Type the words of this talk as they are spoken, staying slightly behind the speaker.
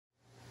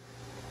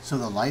So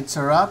the lights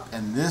are up,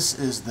 and this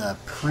is the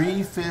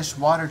pre-fish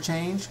water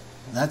change.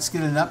 Let's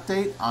get an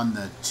update on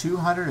the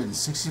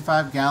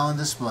 265-gallon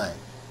display.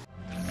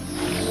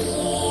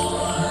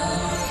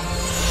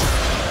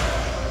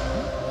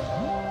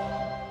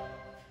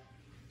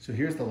 So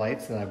here's the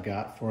lights that I've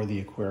got for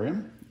the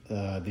aquarium.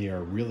 They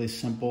are really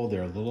simple.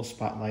 They're little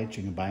spotlights.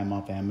 You can buy them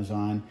off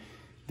Amazon.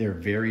 They're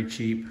very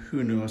cheap.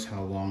 Who knows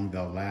how long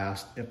they'll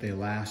last. If they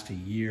last a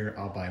year,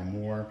 I'll buy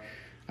more.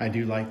 I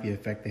do like the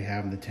effect they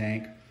have in the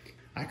tank.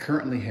 I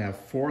currently have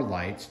 4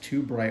 lights,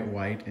 2 bright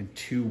white and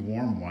 2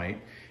 warm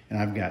white. And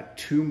I've got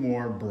 2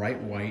 more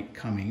bright white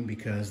coming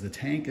because the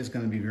tank is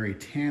going to be very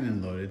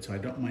tannin loaded, so I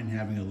don't mind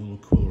having a little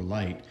cooler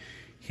light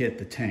hit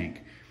the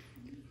tank.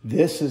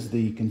 This is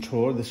the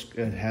controller. This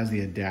has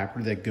the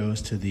adapter that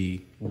goes to the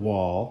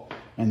wall,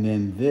 and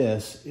then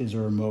this is a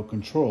remote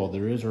control.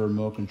 There is a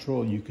remote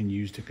control you can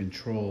use to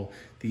control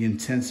the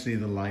intensity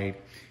of the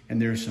light,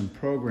 and there's some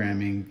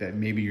programming that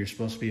maybe you're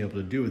supposed to be able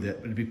to do with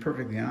it. But to be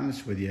perfectly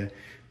honest with you,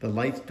 the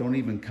lights don't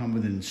even come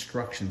with an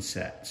instruction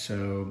set,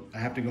 so I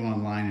have to go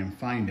online and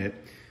find it.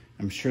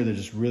 I'm sure they're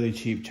just really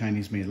cheap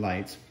Chinese-made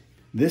lights.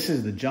 This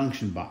is the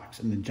junction box,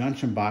 and the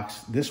junction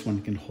box, this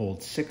one can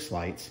hold 6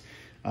 lights.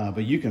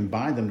 But you can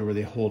buy them to where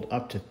they hold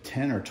up to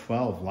 10 or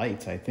 12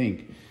 lights, I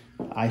think.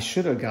 I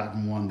should have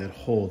gotten one that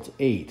holds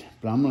 8,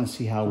 but I'm going to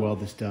see how well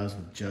this does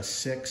with just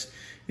 6.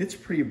 It's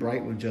pretty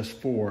bright with just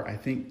 4. I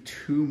think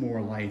 2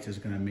 more lights is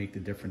going to make the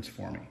difference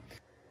for me.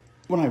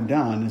 What I've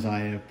done is I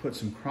have put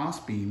some cross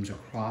beams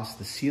across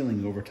the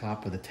ceiling over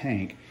top of the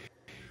tank.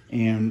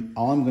 And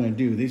all I'm going to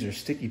do, these are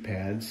sticky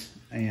pads,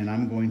 and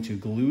I'm going to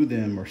glue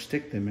them or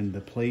stick them in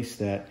the place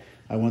that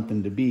I want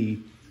them to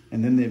be.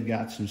 And then they've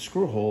got some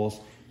screw holes.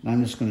 And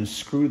I'm just going to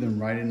screw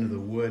them right into the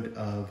wood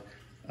of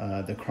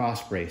the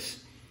cross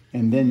brace.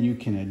 And then you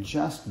can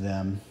adjust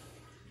them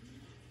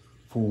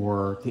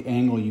for the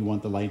angle you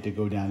want the light to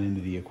go down into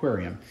the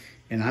aquarium.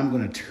 And I'm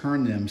going to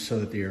turn them so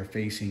that they are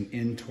facing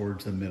in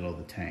towards the middle of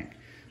the tank.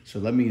 So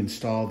let me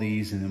install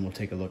these, and then we'll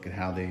take a look at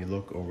how they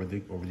look over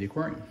the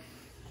aquarium.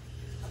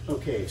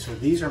 Okay, so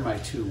these are my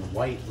 2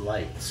 white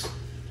lights.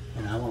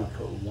 And I want to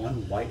put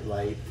one white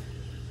light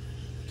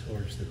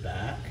towards the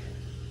back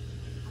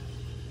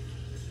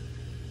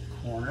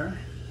corner,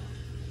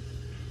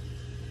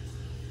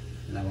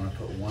 and I want to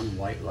put one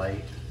white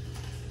light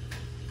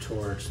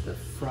towards the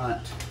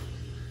front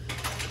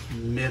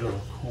middle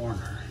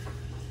corner.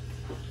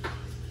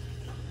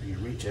 I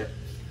can reach it.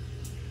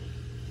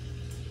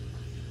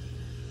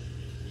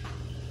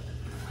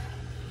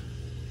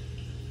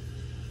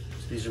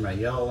 So these are my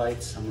yellow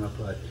lights. I'm going to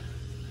put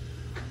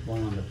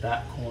one on the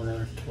back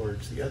corner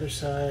towards the other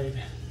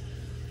side.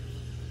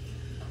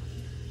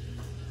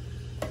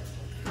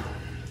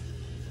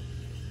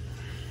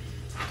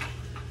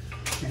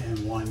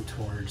 And one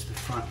towards the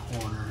front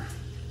corner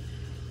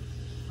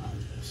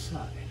on this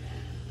side.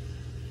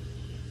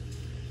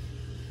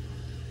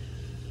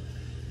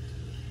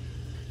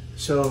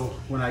 So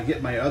when I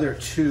get my other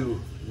 2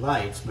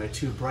 lights, my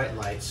 2 bright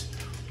lights,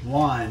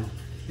 one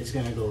is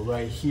going to go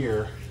right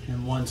here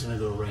and one's going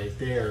to go right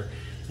there.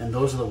 And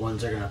those are the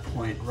ones that are going to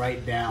point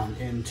right down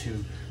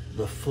into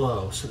the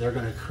flow. So they're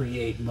going to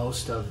create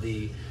most of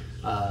the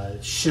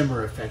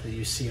shimmer effect that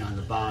you see on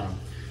the bottom.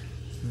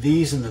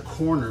 These in the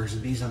corners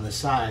and these on the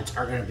sides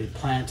are going to be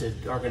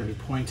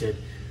pointed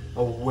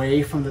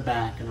away from the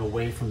back and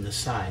away from the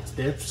sides.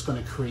 That's going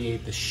to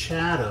create the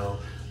shadow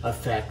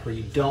effect where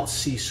you don't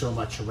see so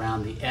much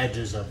around the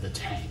edges of the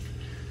tank.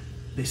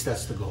 At least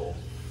that's the goal.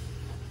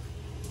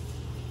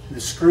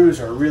 The screws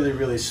are really,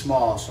 really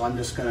small, so I'm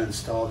just going to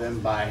install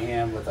them by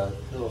hand with a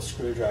little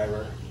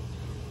screwdriver.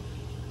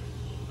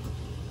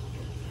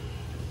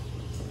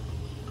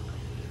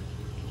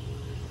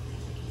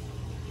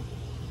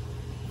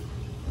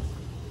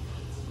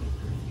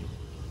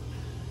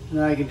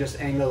 Now I can just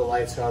angle the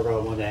lights however I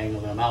want to angle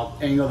them. I'll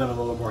angle them a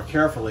little more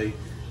carefully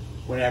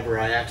whenever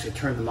I actually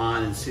turn them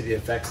on and see the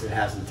effects it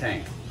has in the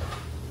tank.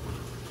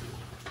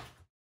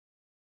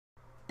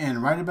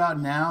 And right about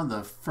now,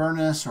 the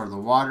furnace or the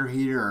water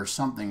heater or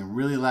something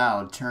really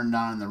loud turned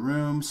on in the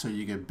room, so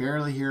you could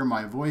barely hear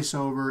my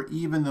voiceover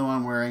even though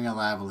I'm wearing a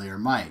lavalier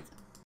mic.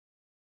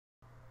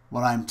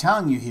 What I'm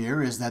telling you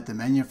here is that the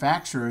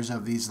manufacturers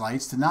of these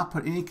lights did not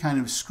put any kind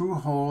of screw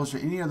holes or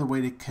any other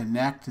way to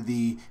connect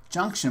the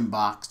junction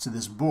box to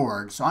this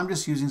board, so I'm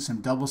just using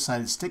some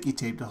double-sided sticky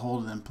tape to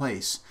hold it in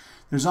place.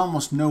 There's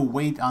almost no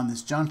weight on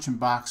this junction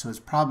box, so it's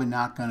probably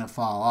not going to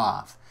fall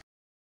off.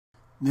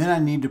 Then I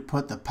need to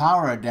put the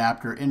power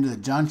adapter into the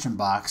junction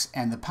box,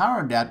 and the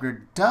power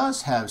adapter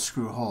does have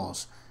screw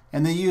holes,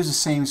 and they use the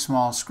same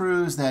small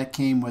screws that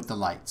came with the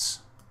lights.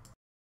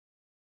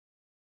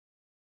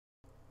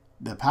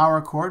 The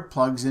power cord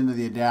plugs into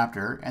the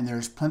adapter, and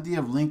there's plenty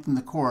of length in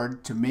the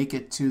cord to make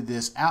it to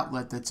this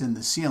outlet that's in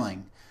the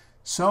ceiling.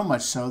 So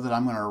much so that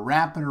I'm going to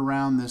wrap it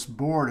around this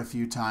board a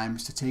few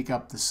times to take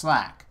up the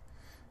slack.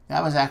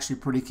 That was actually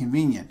pretty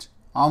convenient,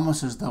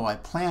 almost as though I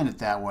planned it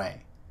that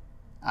way.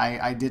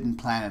 I didn't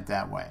plan it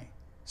that way.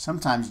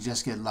 Sometimes you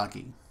just get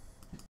lucky.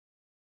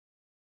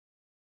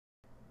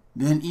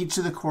 Then each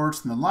of the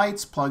cords from the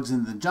lights plugs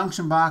into the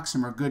junction box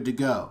and we're good to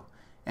go.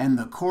 And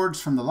the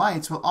cords from the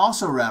lights will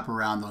also wrap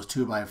around those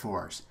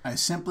 2x4s. I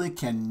simply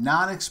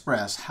cannot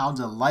express how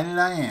delighted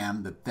I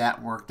am that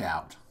that worked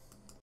out.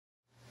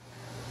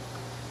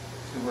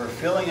 So we're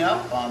filling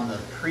up on the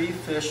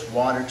pre-fish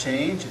water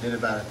change. I did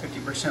about a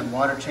 50%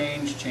 water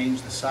change,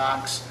 changed the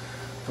socks.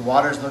 The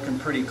water's looking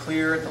pretty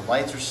clear, the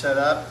lights are set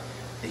up,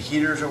 the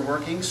heaters are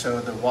working, so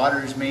the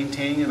water is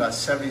maintaining about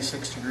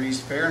 76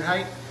 degrees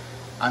Fahrenheit.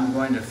 I'm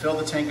going to fill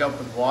the tank up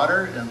with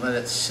water and let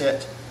it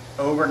sit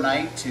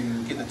overnight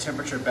to get the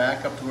temperature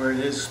back up to where it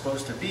is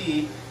supposed to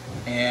be,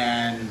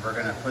 and we're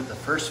going to put the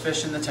first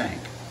fish in the tank.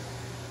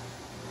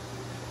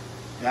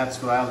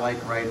 That's what I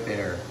like right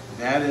there.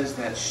 That is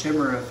that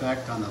shimmer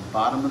effect on the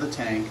bottom of the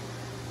tank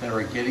that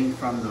we're getting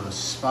from those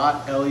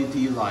spot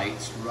LED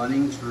lights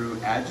running through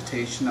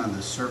agitation on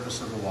the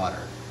surface of the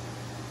water.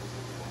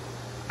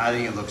 I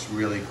think it looks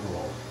really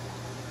cool.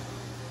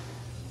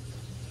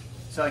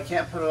 So I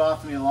can't put it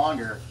off any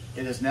longer.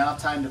 It is now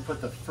time to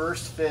put the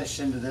first fish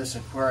into this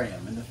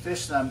aquarium. And the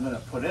fish that I'm going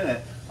to put in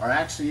it are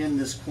actually in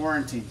this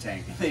quarantine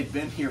tank. They've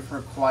been here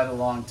for quite a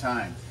long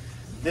time.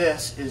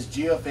 This is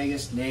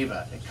Geophagus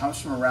neva. It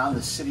comes from around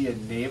the city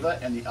of Neva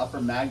and the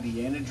Upper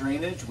Magdalena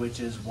drainage, which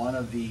is one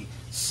of the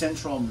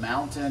central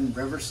mountain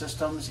river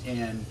systems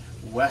in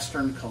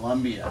western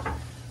Colombia.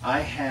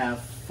 I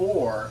have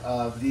 4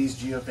 of these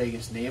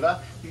Geophagus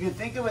neva. You can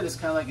think of it as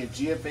kind of like a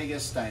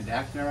Geophagus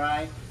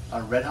steindachteri,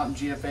 a red-humped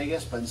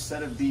Geophagus, but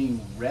instead of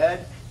being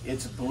red,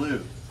 it's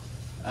blue.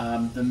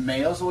 The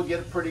males will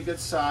get a pretty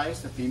good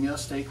size. The females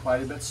stay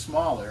quite a bit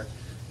smaller.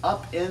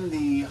 Up in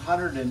the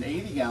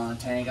 180-gallon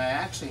tank, I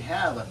actually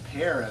have a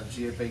pair of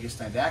Geophagus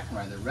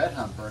steindachteri, the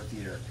red-hump earth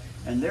eater,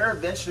 and they're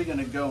eventually going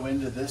to go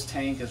into this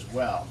tank as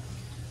well.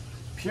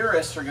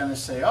 Purists are going to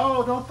say,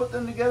 oh, don't put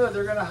them together,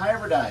 they're going to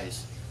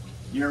hybridize.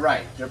 You're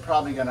right, they're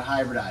probably going to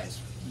hybridize,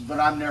 but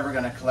I'm never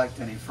going to collect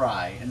any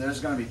fry, and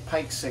there's going to be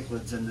pike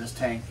cichlids in this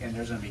tank, and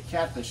there's going to be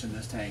catfish in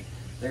this tank.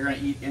 They're going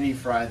to eat any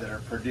fry that are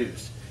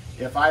produced.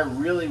 If I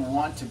really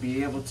want to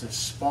be able to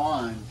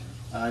spawn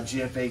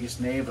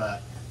Geophagus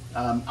neva,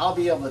 I'll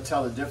be able to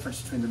tell the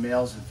difference between the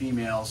males and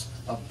females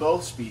of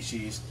both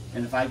species,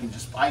 and if I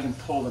can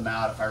pull them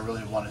out if I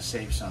really want to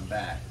save some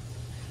back.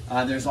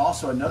 There's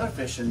also another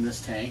fish in this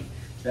tank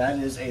that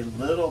is a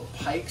little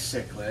pike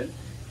cichlid,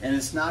 and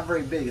it's not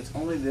very big. It's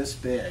only this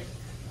big.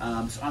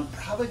 So I'm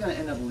probably going to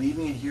end up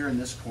leaving it here in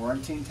this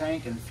quarantine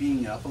tank and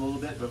feeding it up a little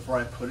bit before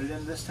I put it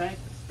in this tank,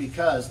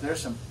 because there's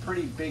some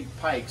pretty big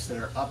pikes that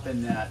are up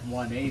in that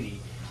 180,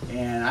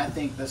 and I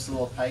think this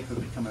little pike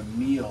would become a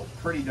meal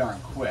pretty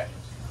darn quick.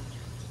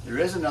 There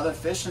is another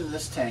fish in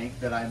this tank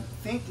that I'm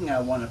thinking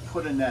I want to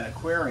put in that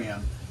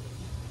aquarium,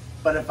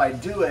 but if I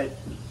do it,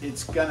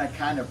 it's going to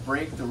kind of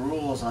break the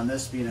rules on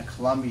this being a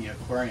Columbia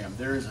aquarium.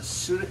 There is a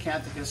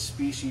Pseudacanthicus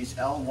species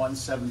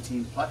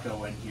L117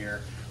 pleco in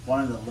here,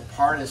 one of the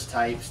Lepardus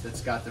types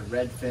that's got the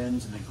red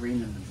fins and the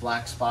green and the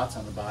black spots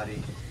on the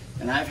body.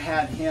 And I've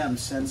had him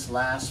since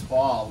last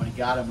fall. When he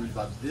got him, he was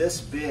about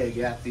this big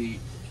at the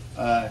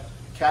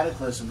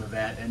Cataclysm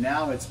event, and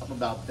now it's up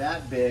about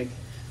that big.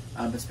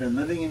 It's been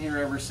living in here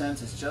ever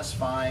since. It's just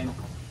fine.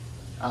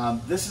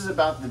 This is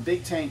about, the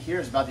big tank here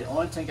is about the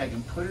only tank I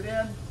can put it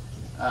in.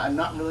 I'm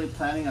not really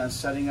planning on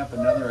setting up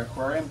another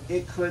aquarium.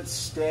 It could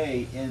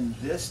stay in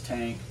this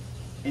tank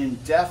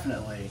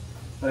indefinitely,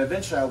 but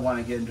eventually I want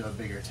to get into a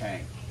bigger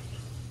tank.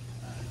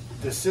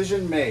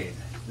 Decision made.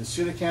 The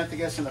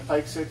Pseudacanthicus and the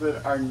pike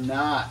cichlid are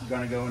not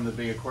going to go into the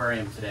big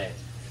aquarium today.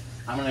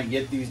 I'm going to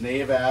get these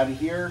neva out of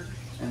here,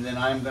 and then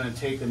I'm going to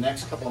take the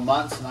next couple of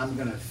months and I'm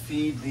going to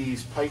feed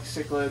these pike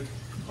cichlid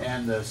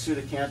and the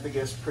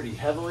Pseudacanthicus pretty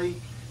heavily,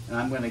 and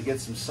I'm going to get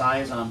some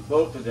size on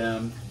both of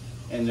them,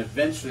 and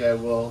eventually I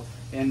will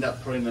end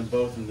up putting them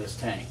both in this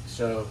tank.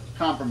 So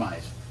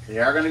compromise. They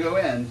are going to go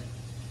in,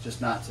 just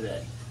not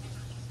today.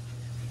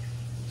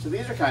 So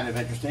these are kind of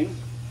interesting.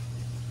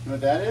 You know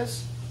what that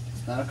is?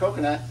 It's not a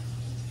coconut.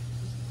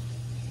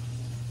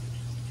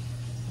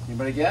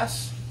 Anybody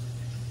guess?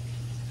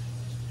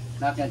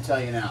 Not going to tell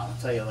you now.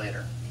 I'll tell you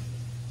later.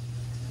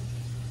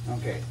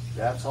 Okay,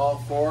 that's all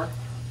 4 of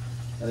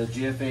the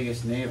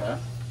Geophagus neva.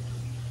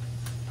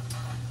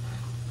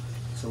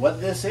 So what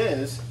this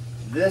is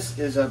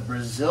a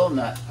Brazil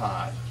nut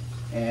pod.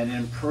 And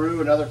in Peru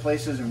and other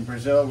places in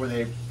Brazil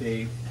where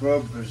they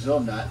grow Brazil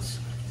nuts,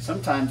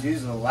 sometimes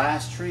these are the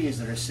last trees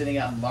that are sitting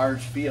out in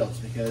large fields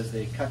because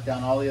they cut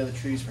down all the other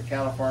trees for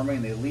cattle farming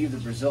and they leave the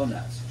Brazil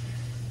nuts.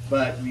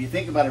 But when you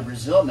think about a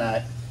Brazil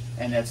nut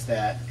and it's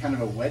that kind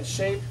of a wedge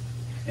shape,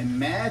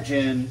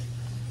 imagine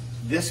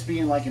this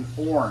being like an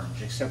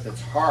orange, except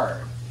it's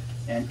hard.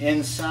 And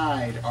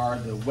inside are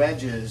the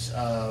wedges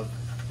of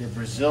the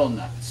Brazil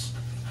nuts.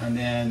 And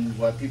then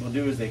what people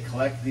do is they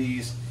collect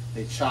these,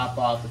 they chop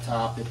off the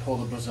top, they pull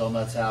the Brazil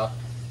nuts out,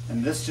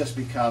 and this just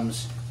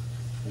becomes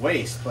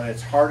waste. But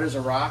it's hard as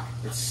a rock,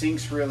 it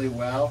sinks really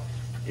well,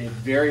 it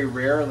very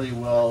rarely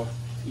will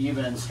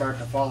even start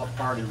to fall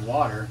apart in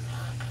water.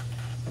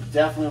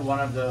 Definitely one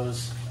of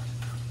those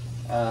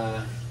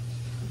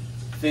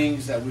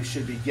things that we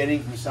should be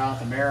getting from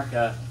South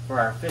America for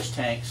our fish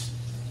tanks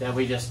that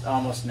we just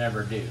almost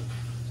never do.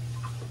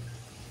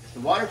 The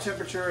water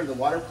temperature and the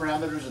water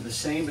parameters are the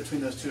same between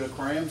those two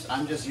aquariums.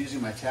 I'm just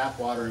using my tap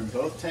water in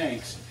both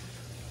tanks.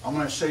 I'm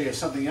going to show you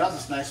something else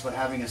that's nice about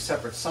having a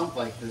separate sump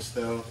like this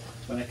though.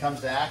 When it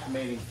comes to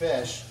acclimating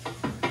fish,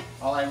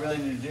 all I really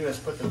need to do is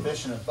put the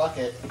fish in a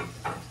bucket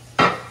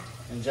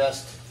and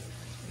just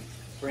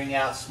bring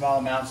out small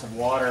amounts of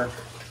water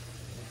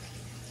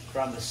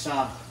from the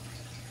sump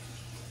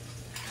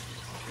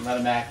and let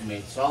them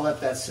acclimate. So I'll let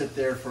that sit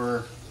there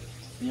for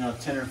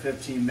 10 or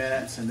 15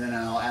 minutes, and then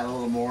I'll add a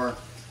little more.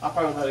 I'll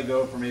probably let it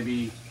go for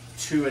maybe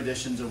 2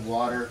 additions of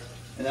water,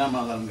 and then I'm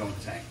going to let them go in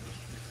the tank.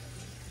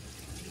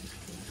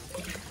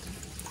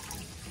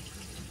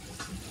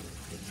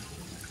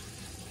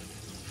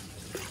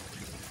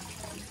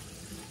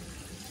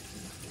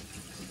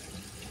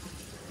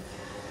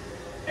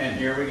 And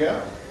here we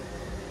go.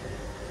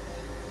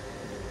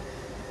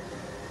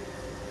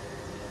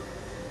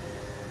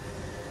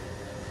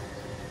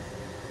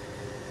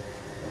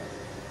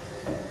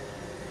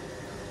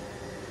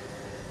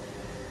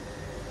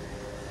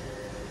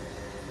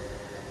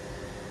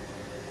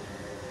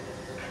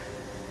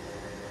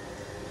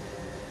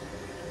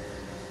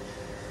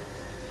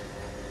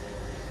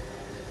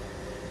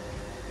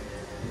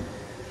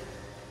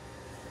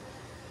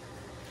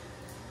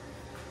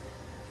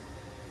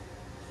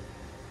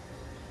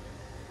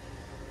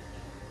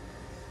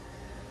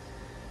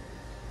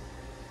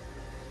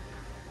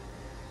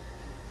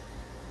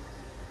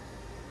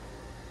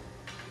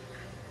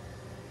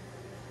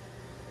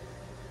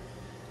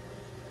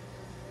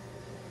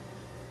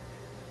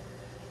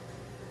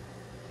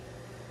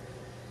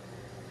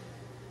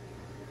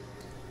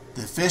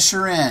 The fish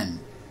are in.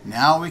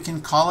 Now we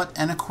can call it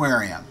an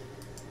aquarium.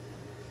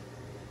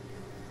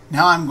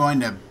 Now I'm going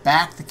to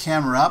back the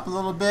camera up a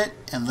little bit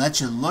and let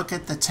you look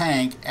at the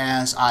tank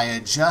as I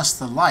adjust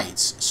the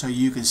lights so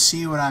you can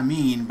see what I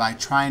mean by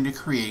trying to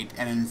create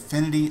an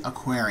infinity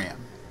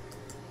aquarium.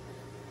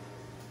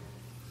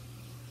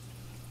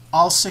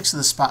 All 6 of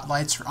the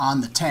spotlights are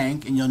on the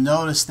tank, and you'll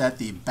notice that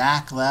the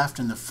back left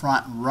and the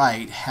front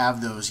right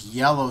have those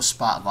yellow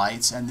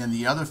spotlights, and then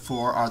the other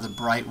 4 are the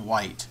bright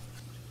white.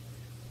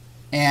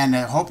 And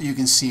I hope you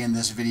can see in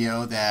this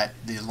video that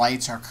the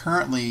lights are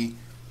currently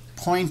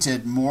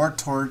pointed more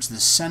towards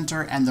the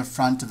center and the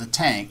front of the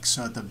tank,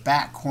 so the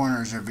back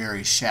corners are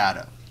very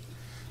shadowed.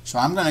 So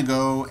I'm going to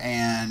go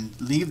and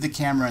leave the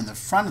camera in the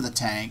front of the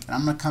tank, and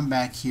I'm going to come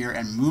back here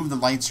and move the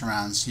lights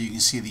around so you can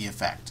see the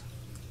effect.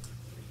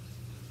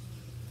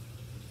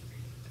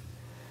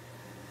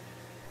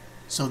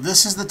 So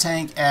this is the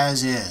tank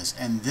as is,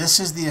 and this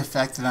is the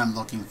effect that I'm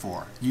looking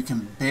for. You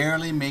can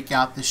barely make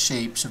out the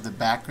shapes of the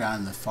background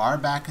in the far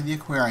back of the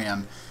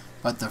aquarium,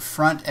 but the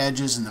front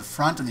edges in the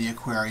front of the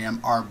aquarium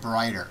are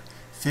brighter.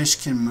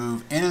 Fish can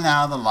move in and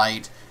out of the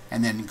light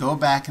and then go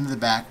back into the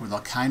back where they'll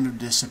kind of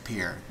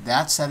disappear.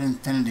 That's that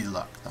infinity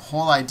look. The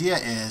whole idea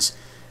is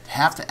to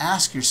have to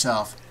ask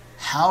yourself,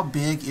 how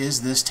big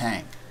is this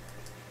tank?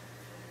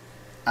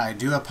 I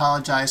do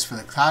apologize for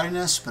the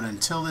cloudiness, but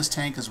until this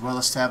tank is well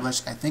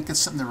established, I think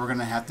it's something that we're going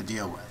to have to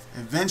deal with.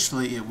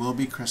 Eventually, it will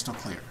be crystal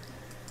clear.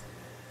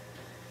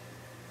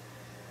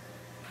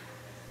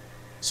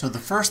 So the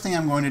first thing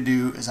I'm going to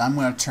do is I'm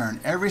going to turn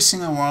every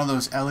single one of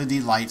those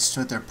LED lights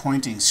so that they're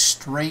pointing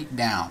straight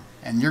down.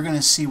 And you're going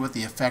to see what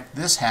the effect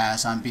this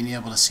has on being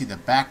able to see the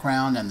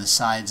background and the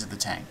sides of the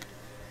tank.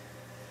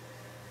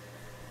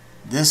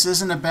 This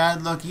isn't a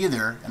bad look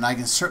either, and I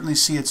can certainly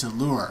see its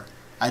allure.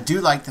 I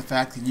do like the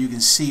fact that you can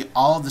see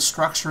all of the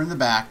structure in the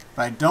back,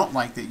 but I don't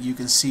like that you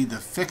can see the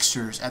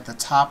fixtures at the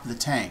top of the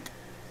tank.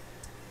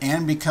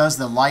 And because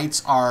the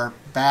lights are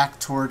back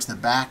towards the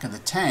back of the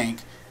tank,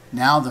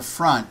 now the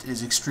front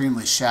is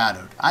extremely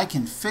shadowed. I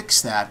can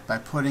fix that by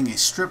putting a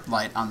strip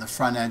light on the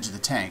front edge of the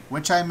tank,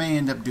 which I may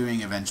end up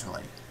doing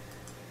eventually.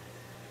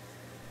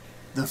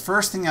 The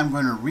first thing I'm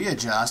going to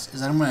readjust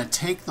is I'm going to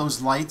take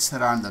those lights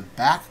that are on the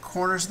back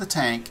corners of the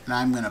tank and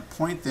I'm going to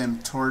point them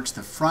towards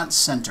the front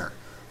center.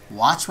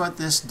 Watch what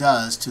this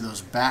does to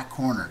those back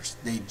corners.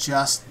 They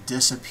just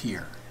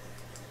disappear.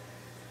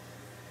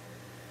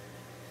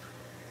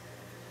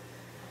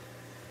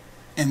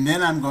 And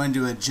then I'm going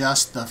to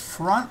adjust the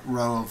front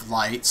row of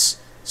lights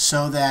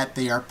so that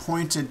they are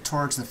pointed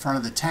towards the front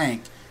of the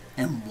tank,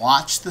 and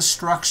watch the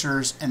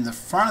structures in the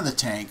front of the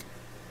tank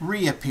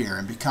reappear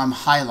and become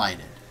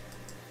highlighted.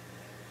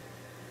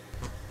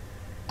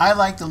 I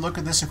like the look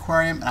of this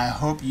aquarium, and I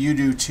hope you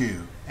do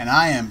too. And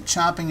I am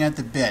chomping at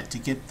the bit to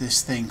get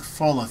this thing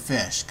full of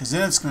fish, because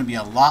then it's going to be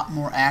a lot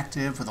more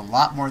active with a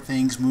lot more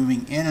things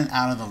moving in and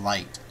out of the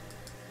light.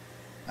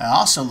 I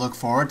also look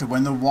forward to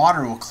when the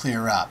water will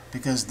clear up,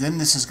 because then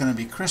this is going to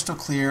be crystal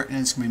clear and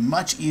it's going to be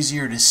much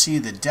easier to see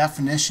the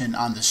definition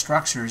on the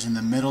structures in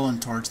the middle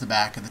and towards the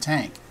back of the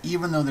tank,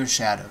 even though they're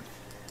shadowed.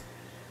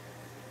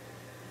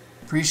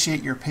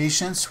 Appreciate your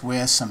patience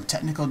with some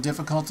technical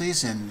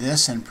difficulties in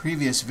this and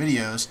previous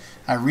videos.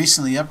 I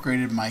recently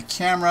upgraded my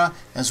camera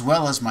as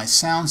well as my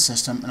sound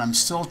system, and I'm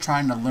still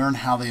trying to learn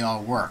how they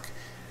all work.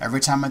 Every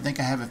time I think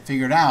I have it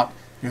figured out,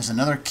 there's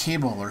another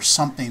cable or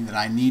something that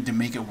I need to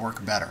make it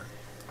work better.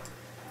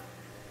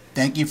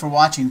 Thank you for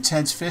watching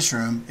Ted's Fish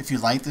Room. If you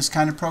like this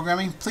kind of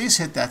programming, please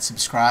hit that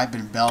subscribe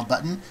and bell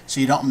button so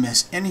you don't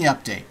miss any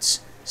updates.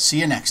 See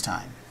you next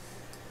time.